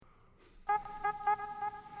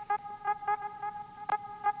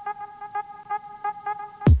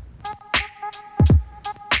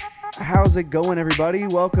How's it going, everybody?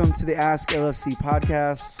 Welcome to the Ask LFC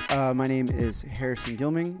podcast. My name is Harrison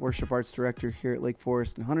Gilming, Worship Arts Director here at Lake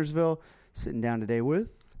Forest in Huntersville. Sitting down today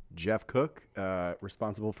with... Jeff Cook,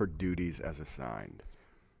 responsible for duties as assigned.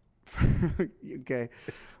 Okay.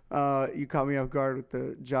 You caught me off guard with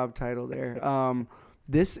the job title there.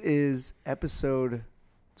 This is episode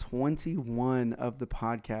 21 of the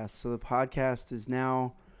podcast. So the podcast is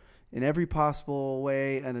now, in every possible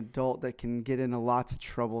way, an adult that can get into lots of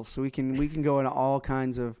trouble. So we can go into all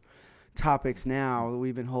kinds of topics now that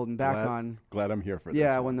we've been holding back on. Glad I'm here for this.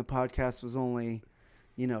 Yeah, when the podcast was only,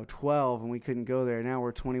 12 and we couldn't go there. Now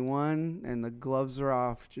we're 21 and the gloves are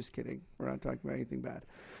off. Just kidding. We're not talking about anything bad.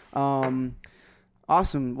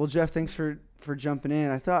 Awesome. Well, Jeff, thanks for jumping in.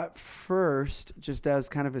 I thought first, just as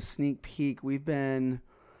kind of a sneak peek, we've been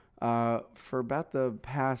for about the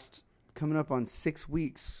past coming up on 6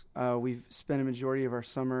 weeks, we've spent a majority of our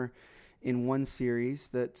summer in one series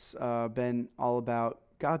that's been all about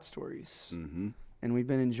God stories. Mm-hmm. And we've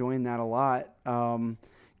been enjoying that a lot,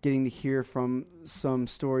 getting to hear from some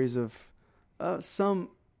stories of some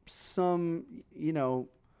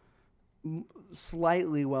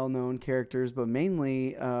slightly well-known characters, but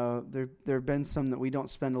mainly there have been some that we don't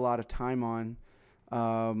spend a lot of time on,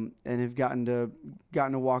 and have gotten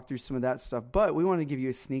to walk through some of that stuff. But we want to give you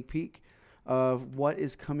a sneak peek of what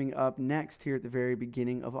is coming up next here at the very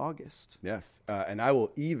beginning of August. Yes, and I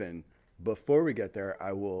will even, before we get there,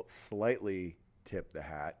 I will slightly tip the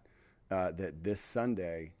hat that this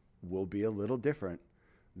Sunday will be a little different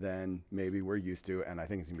than maybe we're used to, and I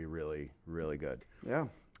think it's going to be really, really good. Yeah.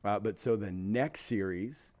 But so the next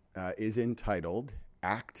series is entitled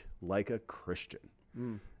Act Like a Christian,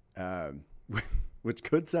 which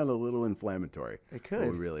could sound a little inflammatory. It could.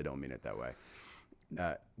 But we really don't mean it that way.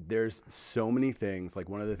 There's so many things. Like,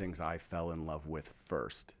 one of the things I fell in love with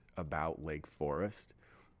first about Lake Forest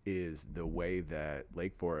is the way that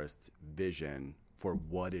Lake Forest's vision for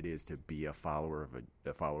what it is to be a follower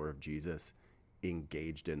of Jesus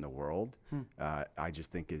engaged in the world, I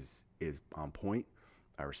just think is on point.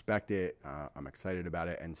 I respect it. I'm excited about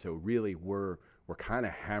it. And so really we're kind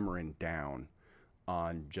of hammering down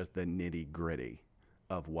on just the nitty gritty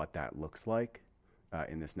of what that looks like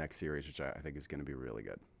in this next series, which I think is going to be really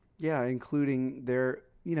good. Yeah, including their,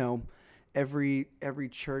 every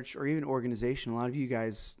church or even organization. A lot of you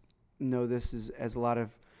guys know this as a lot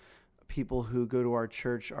of people who go to our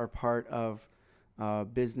church are part of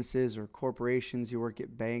businesses or corporations. You work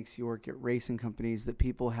at banks, you work at racing companies, that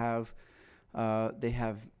people have. They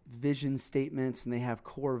have vision statements and they have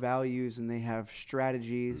core values and they have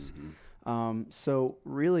strategies. Mm-hmm. So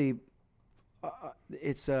really,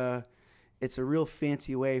 it's a real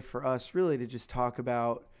fancy way for us really to just talk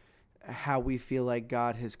about how we feel like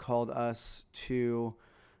God has called us to,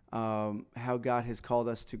 how God has called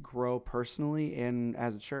us to grow personally and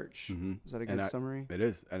as a church. Mm-hmm. Is that a good summary? It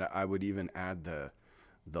is. And I would even add the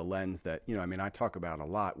lens that, I talk about a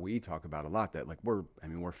lot, we talk about a lot that like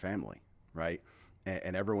we're family. Right.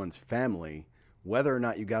 And everyone's family, whether or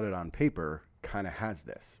not you got it on paper, kind of has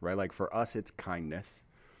this, right? Like for us, it's kindness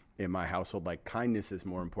in my household. Like kindness is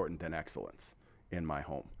more important than excellence in my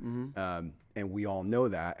home. Mm-hmm. And we all know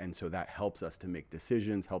that. And so that helps us to make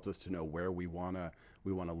decisions, helps us to know where we want to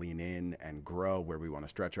lean in and grow, where we want to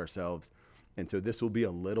stretch ourselves. And so this will be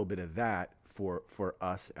a little bit of that for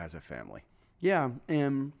us as a family. Yeah.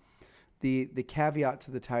 And the caveat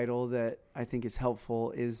to the title that I think is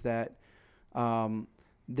helpful is that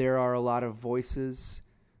there are a lot of voices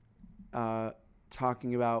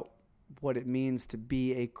talking about what it means to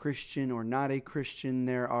be a Christian or not a Christian.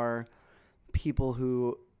 There are people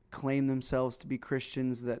who claim themselves to be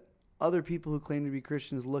Christians that other people who claim to be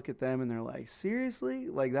Christians look at them and they're like, seriously?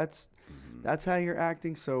 Like that's how you're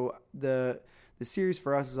acting? So the series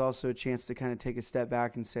for us is also a chance to kind of take a step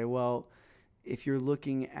back and say, well, if you're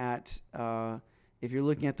looking at the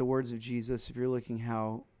words of Jesus, if you're looking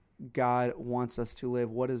how God wants us to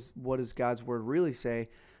live, what does God's word really say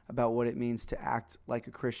about what it means to act like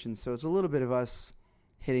a Christian? So it's a little bit of us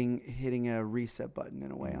hitting a reset button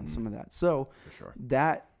in a way on some of that. So for sure.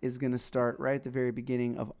 That is going to start right at the very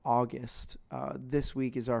beginning of August. This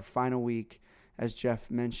week is our final week, as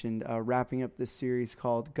Jeff mentioned, wrapping up this series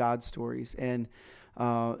called God Stories. And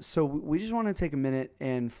so we just want to take a minute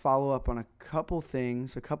and follow up on a couple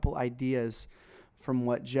things, a couple ideas from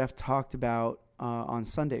what Jeff talked about on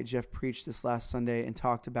Sunday. Jeff preached this last Sunday and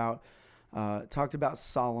talked about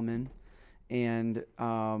Solomon, and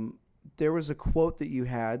there was a quote that you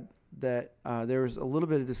had that there was a little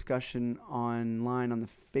bit of discussion online on the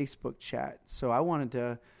Facebook chat. So I wanted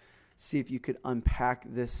to see if you could unpack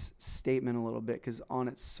this statement a little bit, because on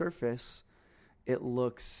its surface, it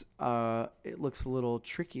looks a little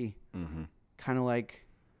tricky, kind of like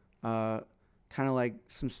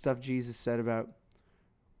some stuff Jesus said about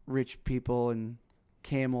rich people and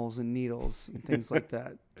camels and needles and things like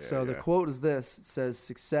that. So the quote is this: it says,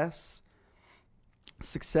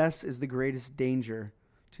 Success is the greatest danger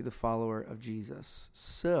to the follower of Jesus.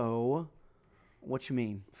 So, what you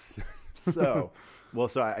mean? So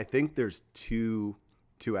I think there's two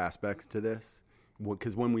aspects to this.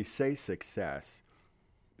 Because when we say success,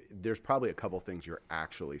 there's probably a couple things you're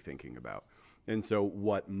actually thinking about. And so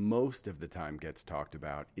what most of the time gets talked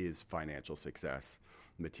about is financial success,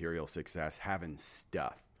 material success, having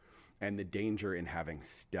stuff, and the danger in having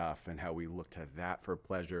stuff and how we look to that for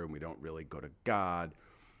pleasure and we don't really go to God.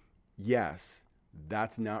 Yes,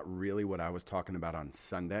 that's not really what I was talking about on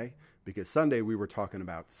Sunday, because Sunday we were talking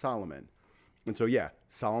about Solomon. And so, yeah,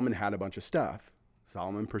 Solomon had a bunch of stuff.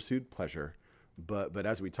 Solomon pursued pleasure. But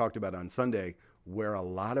as we talked about on Sunday, where a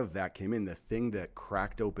lot of that came in, the thing that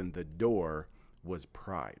cracked open the door was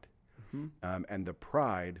pride. And the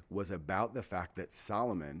pride was about the fact that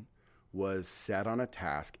Solomon was set on a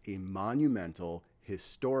task, a monumental,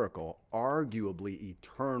 historical, arguably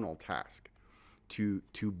eternal task, to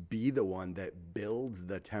be the one that builds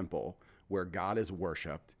the temple where God is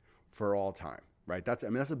worshiped for all time, right? That's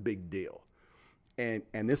a big deal.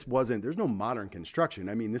 And this wasn't, there's no modern construction.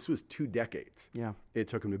 I mean, this was 2 decades. Yeah. It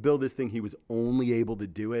took him to build this thing. He was only able to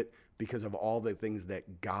do it because of all the things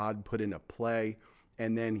that God put into play.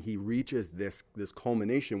 And then he reaches this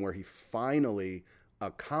culmination where he finally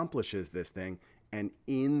accomplishes this thing. And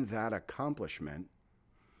in that accomplishment,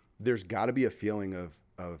 there's got to be a feeling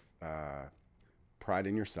of pride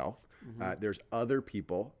in yourself. There's other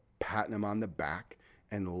people patting him on the back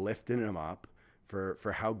and lifting him up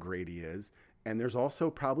for how great he is. And there's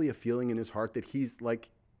also probably a feeling in his heart that he's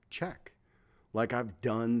like, check, like I've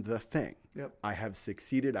done the thing. Yep. I have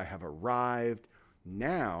succeeded. I have arrived.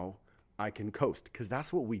 Now I can coast, because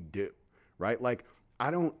that's what we do, right? Like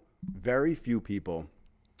very few people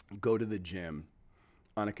go to the gym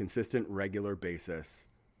on a consistent, regular basis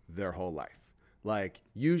their whole life. Like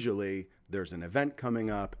usually there's an event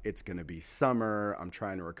coming up. It's going to be summer. I'm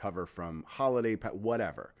trying to recover from holiday,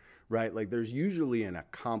 whatever. Right? Like there's usually an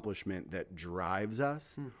accomplishment that drives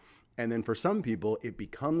us. And then for some people, it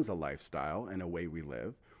becomes a lifestyle and a way we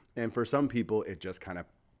live. And for some people, it just kind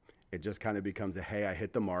of becomes a, hey, I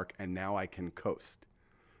hit the mark and now I can coast,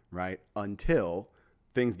 right? Until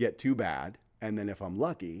things get too bad. And then if I'm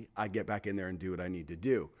lucky, I get back in there and do what I need to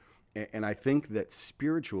do. And I think that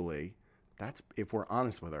spiritually, that's, if we're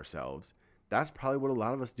honest with ourselves, that's probably what a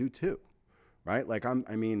lot of us do too. Right? Like I'm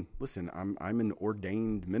an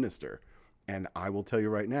ordained minister, and I will tell you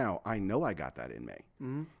right now, I know I got that in me.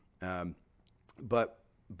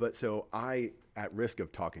 But so I, at risk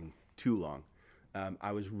of talking too long,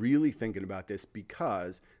 I was really thinking about this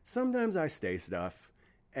because sometimes I say stuff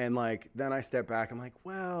and like, then I step back. I'm like,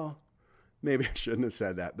 well, maybe I shouldn't have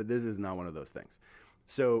said that, but this is not one of those things.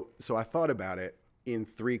 So I thought about it in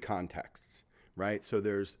 3 contexts, right? So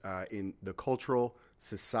there's in the cultural,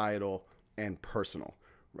 societal, and personal.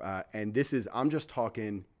 And this is, I'm just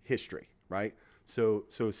talking history, right? So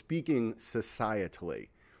speaking societally,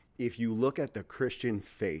 if you look at the Christian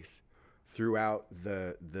faith throughout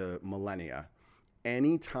the millennia,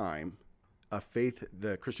 anytime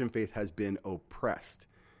the Christian faith has been oppressed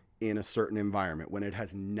in a certain environment, when it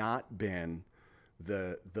has not been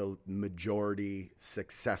the majority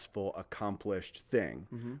successful, accomplished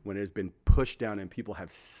thing, when it has been pushed down and people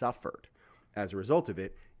have suffered as a result of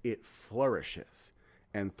it, it flourishes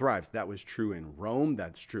and thrives. That was true in Rome.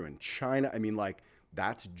 That's true in China. I mean, like,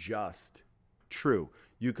 that's just true.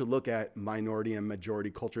 You could look at minority and majority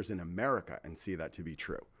cultures in America and see that to be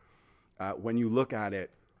true. When you look at it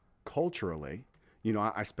culturally, you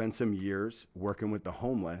know, I spent some years working with the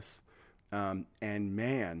homeless, and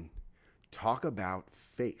man, talk about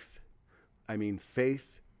faith. I mean,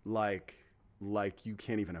 faith like you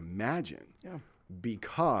can't even imagine. Yeah.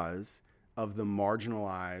 Because of the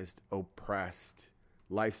marginalized, oppressed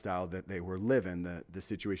lifestyle that they were living, the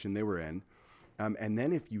situation they were in. And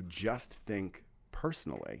then if you just think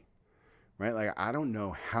personally, right? Like, I don't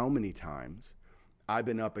know how many times I've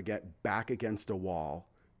been back against a wall,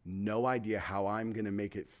 no idea how I'm going to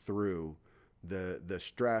make it through the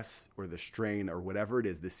stress or the strain or whatever it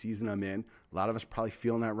is, the season I'm in. A lot of us probably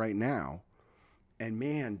feeling that right now. And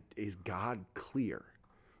man, is God clear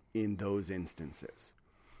in those instances.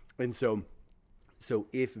 And so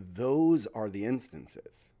if those are the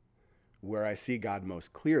instances where I see God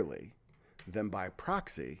most clearly, then by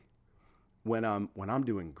proxy, when I'm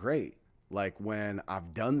doing great, like when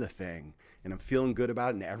I've done the thing and I'm feeling good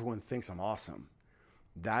about it and everyone thinks I'm awesome,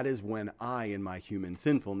 that is when I, in my human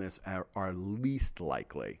sinfulness, are least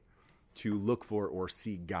likely to look for or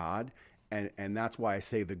see God. And that's why I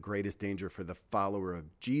say the greatest danger for the follower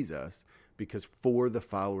of Jesus, because for the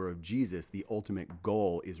follower of Jesus, the ultimate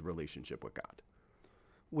goal is relationship with God.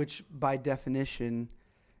 Which, by definition,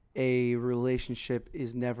 a relationship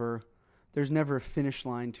is there's never a finish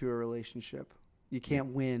line to a relationship. You can't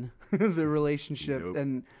win the relationship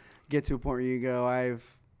and get to a point where you go, I've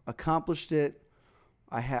accomplished it.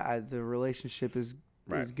 The relationship is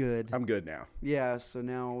good. I'm good now. Yeah, so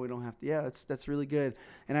now we don't have to. Yeah, that's really good.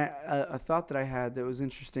 And a thought that I had that was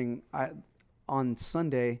interesting. On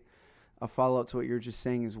Sunday, a follow up to what you were just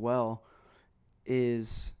saying as well,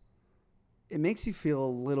 is it makes you feel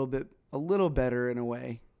a little better in a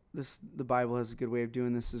way. The Bible has a good way of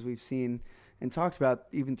doing this, as we've seen and talked about,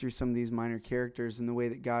 even through some of these minor characters and the way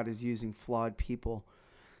that God is using flawed people.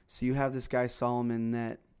 So you have this guy Solomon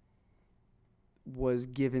that was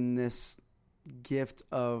given this gift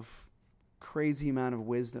of crazy amount of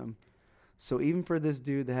wisdom. So even for this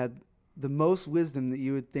dude that had the most wisdom that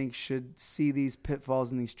you would think should see these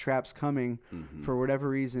pitfalls and these traps coming, for whatever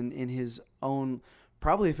reason, in his own,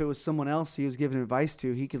 probably if it was someone else he was giving advice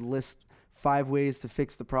to, he could list 5 ways to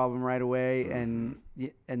fix the problem right away, and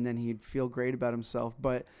then he'd feel great about himself.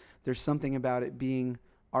 But there's something about it being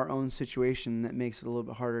our own situation that makes it a little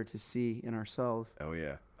bit harder to see in ourselves. Oh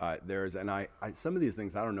yeah. Some of these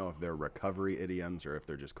things, I don't know if they're recovery idioms or if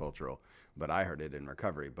they're just cultural, but I heard it in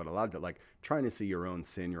recovery. But a lot of it, like trying to see your own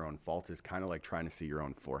sin, your own faults, is kind of like trying to see your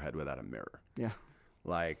own forehead without a mirror. Yeah.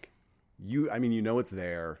 Like you know it's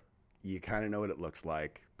there, you kind of know what it looks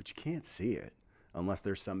like, but you can't see it unless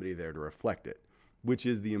there's somebody there to reflect it, which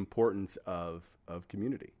is the importance of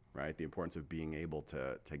community, right? The importance of being able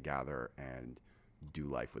to gather and do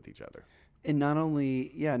life with each other. And not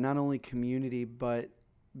only community, but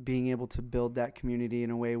being able to build that community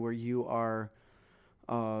in a way where you're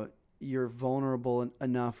vulnerable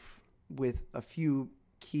enough with a few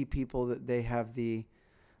key people that they have the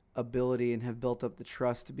ability and have built up the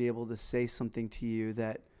trust to be able to say something to you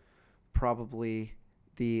that probably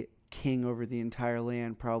the king over the entire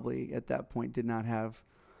land probably at that point did not have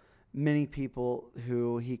many people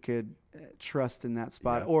who he could trust in that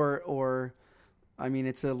spot. Yeah. Or I mean,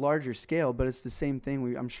 it's a larger scale, but it's the same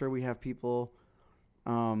thing. I'm sure we have people,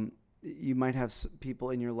 you might have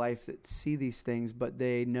people in your life that see these things, but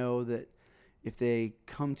they know that if they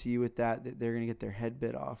come to you with that they're going to get their head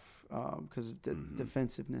bit off, because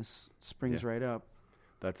defensiveness springs right up.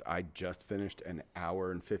 I just finished an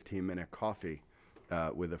hour and 15-minute coffee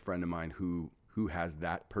with a friend of mine who has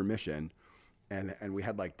that permission, and we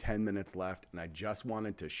had like 10 minutes left, and I just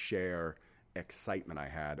wanted to share excitement I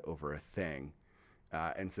had over a thing.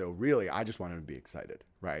 And so really, I just wanted him to be excited,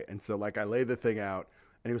 right? And so like I laid the thing out,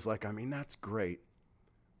 and he was like, I mean, that's great,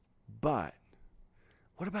 but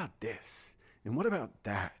what about this? And what about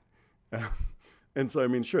that? And so, I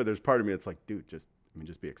mean, sure, there's part of me that's like, dude, just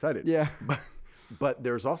be excited. Yeah. But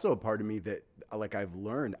there's also a part of me that, like, I've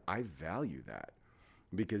learned I value that,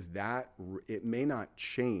 because it may not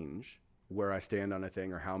change where I stand on a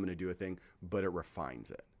thing or how I'm going to do a thing, but it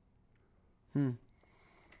refines it.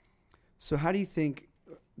 So how do you think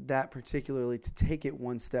that, particularly to take it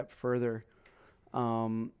one step further,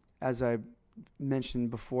 as I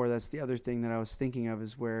mentioned before, that's the other thing that I was thinking of,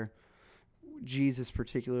 is where Jesus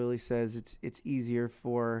particularly says it's easier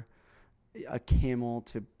for a camel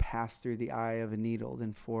to pass through the eye of a needle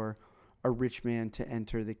than for a rich man to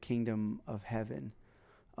enter the kingdom of heaven.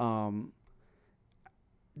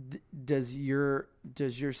 Does your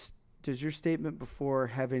statement before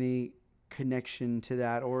have any connection to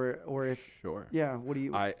that, or if sure, yeah, what do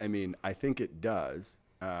you? I mean, I think it does,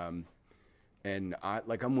 and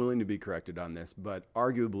I'm willing to be corrected on this, but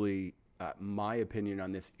arguably, my opinion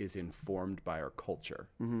on this is informed by our culture,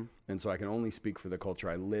 and so I can only speak for the culture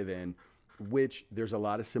I live in, which there's a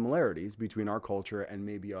lot of similarities between our culture and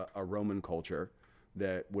maybe a Roman culture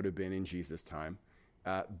that would have been in Jesus' time,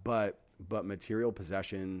 but material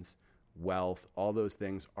possessions, wealth, all those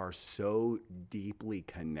things are so deeply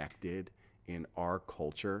connected in our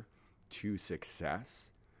culture to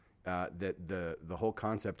success, that the whole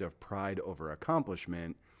concept of pride over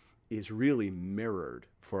accomplishment is really mirrored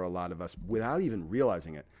for a lot of us without even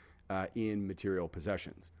realizing it, in material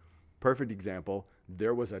possessions. Perfect example,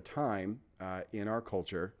 there was a time in our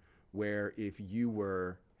culture where if you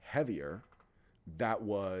were heavier, that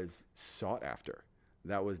was sought after.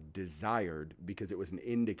 That was desired because it was an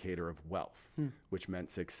indicator of wealth, which meant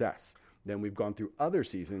success. Then we've gone through other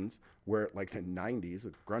seasons where, like the 90s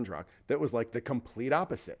with grunge rock, that was like the complete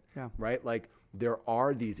opposite, right? Like there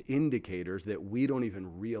are these indicators that we don't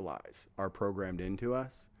even realize are programmed into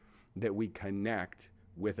us, that we connect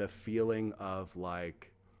with a feeling of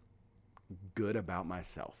like good about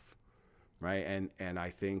myself, right? And I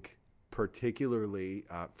think particularly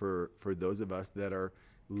for those of us that are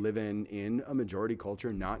living in a majority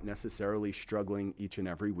culture, not necessarily struggling each and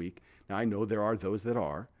every week. Now, I know there are those that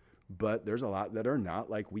are, but there's a lot that are not.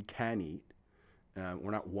 Like, we can eat.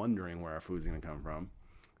 We're not wondering where our food's going to come from.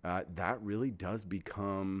 That really does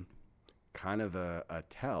become kind of a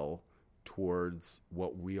tell towards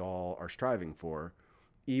what we all are striving for,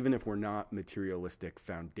 even if we're not materialistic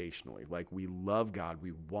foundationally. Like, we love God.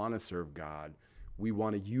 We want to serve God. We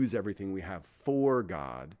want to use everything we have for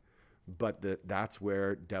God. But that's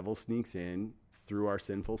where devil sneaks in through our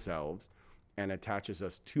sinful selves and attaches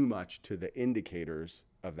us too much to the indicators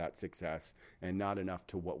of that success and not enough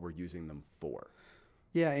to what we're using them for.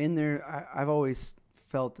 Yeah, in there, I've always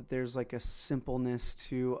felt that there's like a simpleness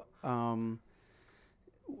to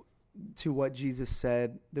what Jesus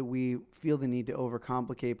said that we feel the need to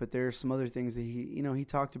overcomplicate. But there are some other things that he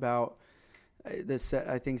talked about that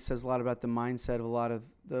I think says a lot about the mindset of a lot of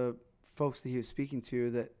the folks that he was speaking to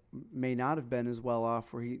that may not have been as well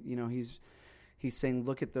off, where he's saying,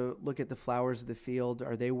 look at the flowers of the field.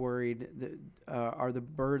 Are they worried? Are the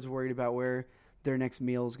birds worried about where their next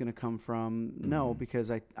meal is going to come from? Mm-hmm. No,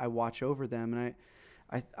 because I watch over them, and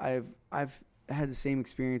I've had the same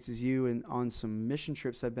experience as you, and on some mission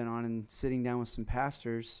trips I've been on, and sitting down with some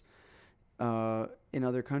pastors in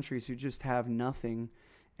other countries who just have nothing.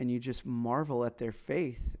 And you just marvel at their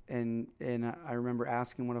faith. And I remember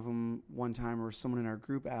asking one of them one time, or someone in our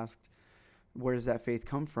group asked, where does that faith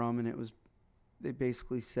come from? And they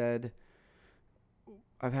basically said,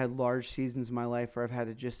 I've had large seasons in my life where I've had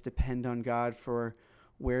to just depend on God for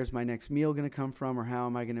where's my next meal going to come from, or how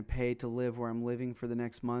am I going to pay to live where I'm living for the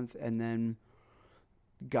next month. And then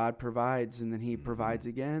God provides, and then he provides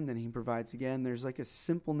again, then he provides again. There's like a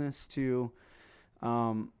simpleness to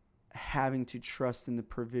having to trust in the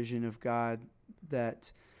provision of God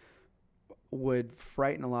that would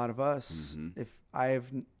frighten a lot of us. Mm-hmm. If I've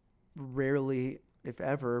rarely, if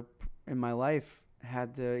ever, in my life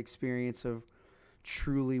had the experience of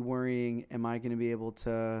truly worrying, am I going to be able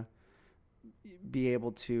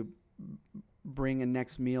to bring a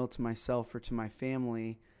next meal to myself or to my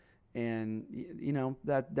family? And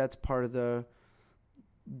that's part of the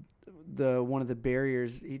one of the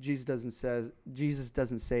barriers. Jesus doesn't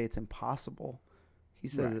say it's impossible. He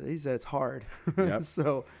says He said it's hard. Yep.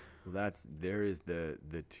 So there is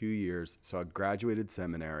the 2 years. So I graduated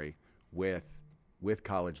seminary with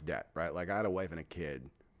college debt, right? Like, I had a wife and a kid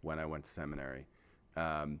when I went to seminary,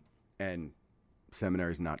 and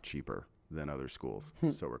seminary is not cheaper than other schools,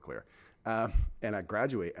 so we're clear. And I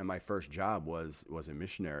graduate, and my first job was a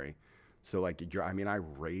missionary. So like, I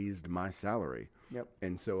raised my salary. Yep.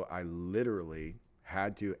 And so I literally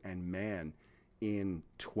had to, and man, in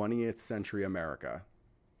 20th century America,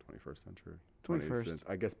 21st century, 21st,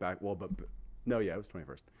 I guess back, well, but no, yeah, it was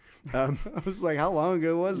 21st. I was like, how long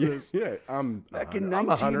ago was this? Yeah, back in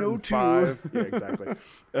 1902. Yeah, exactly.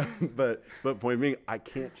 But point being, I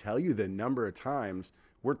can't tell you the number of times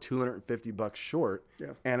we're $250 short,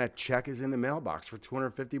 and a check is in the mailbox for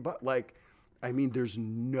 $250. Like, there's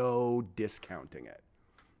no discounting it.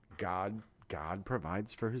 God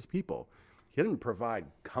provides for his people. He didn't provide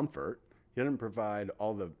comfort. He didn't provide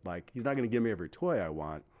all the, he's not going to give me every toy I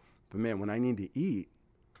want. But man, when I need to eat,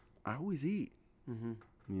 I always eat,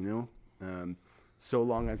 so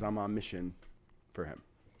long as I'm on mission for him.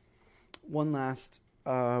 One last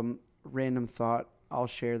random thought I'll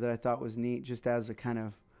share that I thought was neat, just as a kind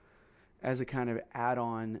of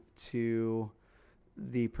add-on to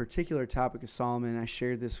the particular topic of Solomon. I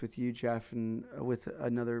shared this with you, Jeff, and with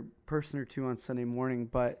another person or two on Sunday morning,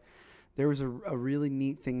 but there was a really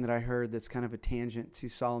neat thing that I heard that's kind of a tangent to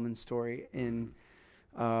Solomon's story. And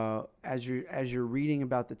as you're reading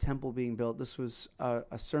about the temple being built, this was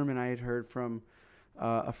a sermon I had heard from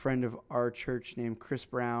a friend of our church named Chris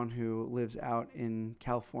Brown, who lives out in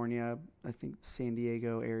California, I think San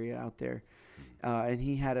Diego area out there. And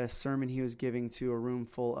he had a sermon he was giving to a room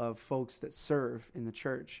full of folks that serve in the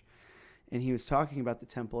church. And he was talking about the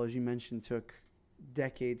temple, as you mentioned, took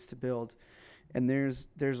decades to build. And there's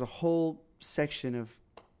a whole section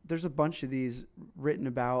there's a bunch of these written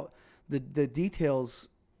about the details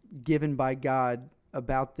given by God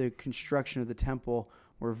about the construction of the temple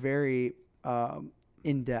were very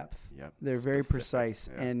in depth. Yep. They're specific, very precise.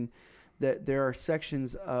 Yeah. And that there are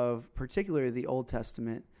sections of particularly the Old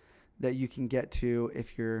Testament that you can get to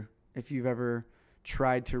if you're if you've ever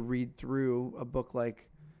tried to read through a book like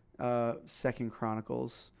Second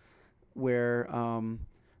Chronicles, where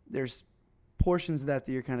there's portions of that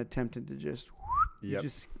you're kind of tempted to just you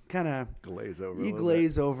just kind of glaze over. You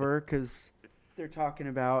glaze over because they're talking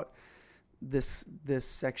about this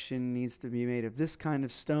section needs to be made of this kind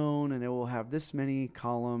of stone, and it will have this many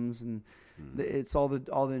columns, and it's all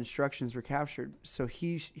the instructions were captured. So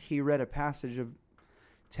he read a passage of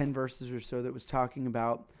 10 verses or so that was talking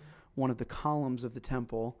about one of the columns of the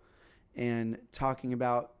temple and talking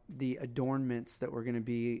about the adornments that were going to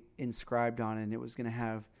be inscribed on it. And it was going to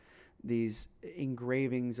have these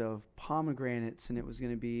engravings of pomegranates, and it was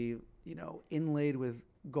going to be, inlaid with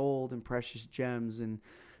gold and precious gems and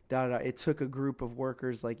It took a group of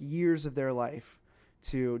workers like years of their life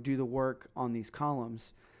to do the work on these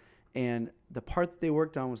columns. And the part that they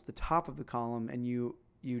worked on was the top of the column, and you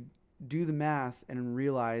do the math and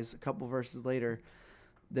realize a couple verses later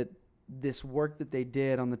that this work that they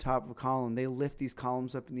did on the top of a column, they lift these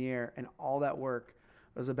columns up in the air, and all that work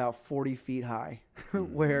was about 40 feet high,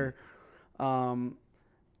 where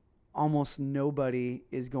almost nobody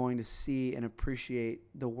is going to see and appreciate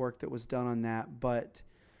the work that was done on that, but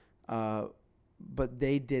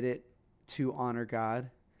they did it to honor God,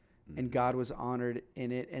 and God was honored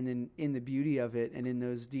in it. And then in the beauty of it and in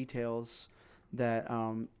those details that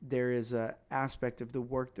there is a aspect of the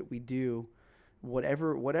work that we do,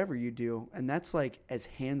 whatever you do, and that's like as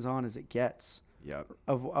hands-on as it gets. Yep.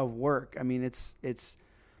 Of work. I mean, it's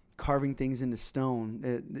carving things into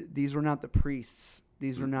stone. These were not the priests.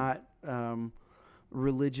 These were not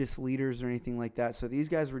religious leaders or anything like that. So these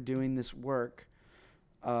guys were doing this work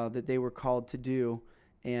that they were called to do,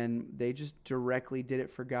 and they just directly did it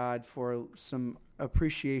for God, for some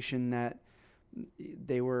appreciation that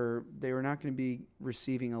they were not going to be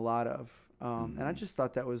receiving a lot of. And I just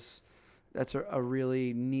thought that's a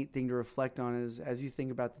really neat thing to reflect on, is as you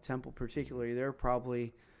think about the temple particularly, there are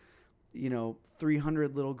probably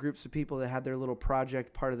 300 little groups of people that had their little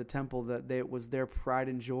project part of the temple, that it was their pride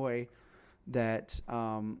and joy that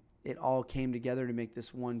it all came together to make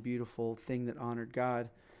this one beautiful thing that honored God.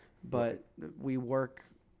 But we work.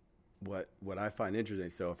 What I find interesting,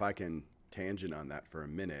 so if I can tangent on that for a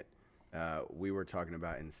minute, we were talking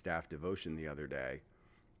about in staff devotion the other day.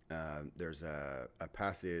 There's a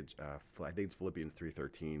passage, I think it's Philippians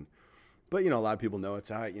 3:13. But, a lot of people know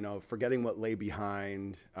it's, forgetting what lay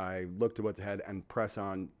behind, I look to what's ahead and press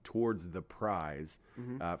on towards the prize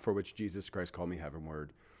for which Jesus Christ called me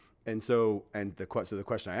heavenward. And so the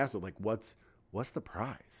question I asked was, like, what's the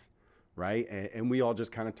prize, right? And we all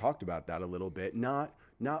just kind of talked about that a little bit, not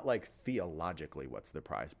like theologically what's the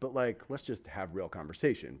prize, but like, let's just have real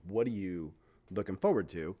conversation. What are you looking forward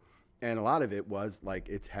to? And a lot of it was like,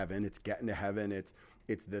 it's heaven, it's getting to heaven, it's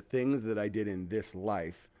the things that I did in this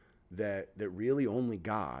life that really only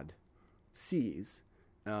God sees.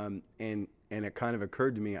 And it kind of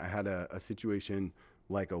occurred to me, I had a situation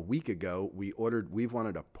like a week ago. We've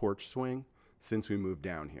wanted a porch swing since we moved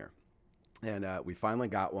down here. And we finally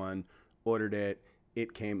got one, ordered it.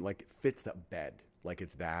 It came, like, it fits the bed. Like,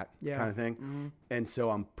 it's that kind of thing. Mm-hmm. And so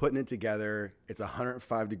I'm putting it together. It's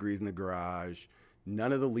 105 degrees in the garage.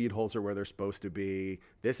 None of the lead holes are where they're supposed to be.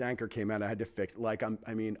 This anchor came out. I had to fix it. Like,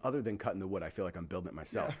 other than cutting the wood, I feel like I'm building it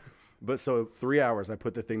myself. Yeah. But so 3 hours, I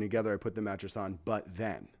put the thing together. I put the mattress on. But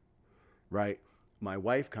then, right, my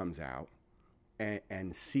wife comes out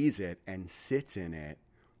and sees it and sits in it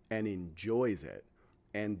and enjoys it.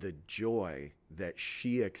 And the joy that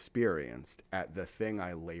she experienced at the thing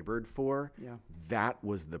I labored for, that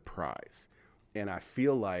was the prize. And I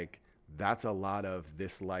feel like that's a lot of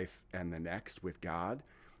this life and the next with God.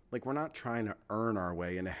 Like, we're not trying to earn our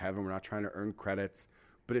way into heaven. We're not trying to earn credits.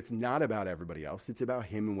 But it's not about everybody else. It's about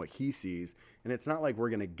him and what he sees. And it's not like we're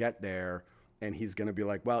going to get there and he's going to be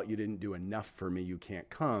like, well, you didn't do enough for me, you can't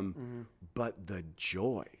come. Mm-hmm. But the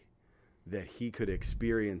joy that he could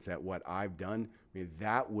experience at what I've done,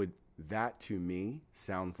 that to me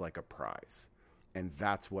sounds like a prize. And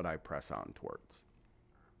that's what I press on towards.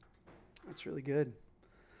 That's really good.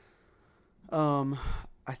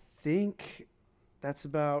 I think that's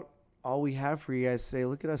about all we have for you guys today.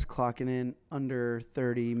 Look at us clocking in under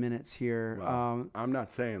 30 minutes here. Well, I'm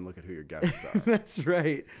not saying look at who your guests are. That's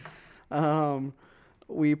right.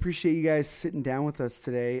 We appreciate you guys sitting down with us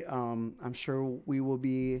today. I'm sure we will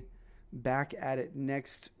be back at it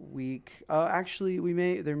next week. Actually,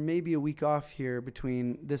 there may be a week off here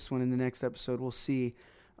between this one and the next episode. We'll see.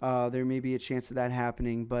 There may be a chance of that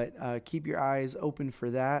happening, but keep your eyes open for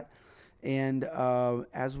that. And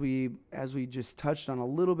as we just touched on a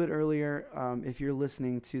little bit earlier, if you're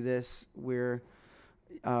listening to this, we're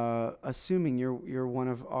assuming you're one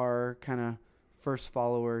of our kind of first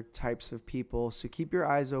follower types of people. So keep your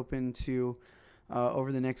eyes open to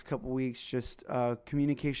over the next couple weeks, just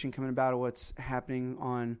communication coming about what's happening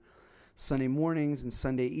on Sunday mornings and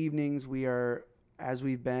Sunday evenings. We are, as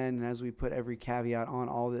we've been, and as we put every caveat on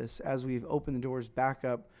all this, as we've opened the doors back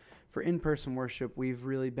up for in-person worship, we've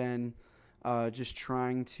really been just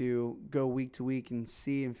trying to go week to week and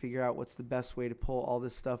see and figure out what's the best way to pull all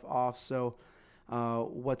this stuff off. So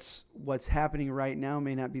what's happening right now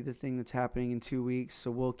may not be the thing that's happening in 2 weeks.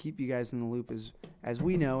 So we'll keep you guys in the loop as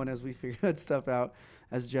we know and as we figure that stuff out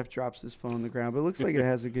as Jeff drops his phone on the ground. But it looks like it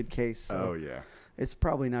has a good case. So Oh, yeah. it's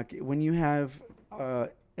probably not when you have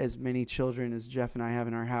as many children as Jeff and I have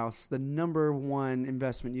in our house. The number one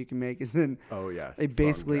investment you can make is in Oh, yes. a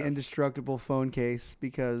basically Phone case. indestructible phone case,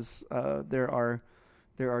 because there are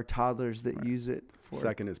toddlers that use it for.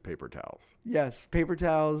 Second is paper towels. Yes, paper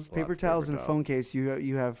towels, Lots of paper and a phone towels. case.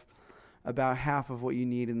 You have about half of what you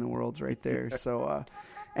need in the world right there. So,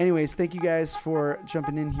 anyways, thank you guys for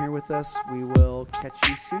jumping in here with us. We will catch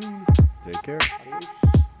you soon. Take care. Adios.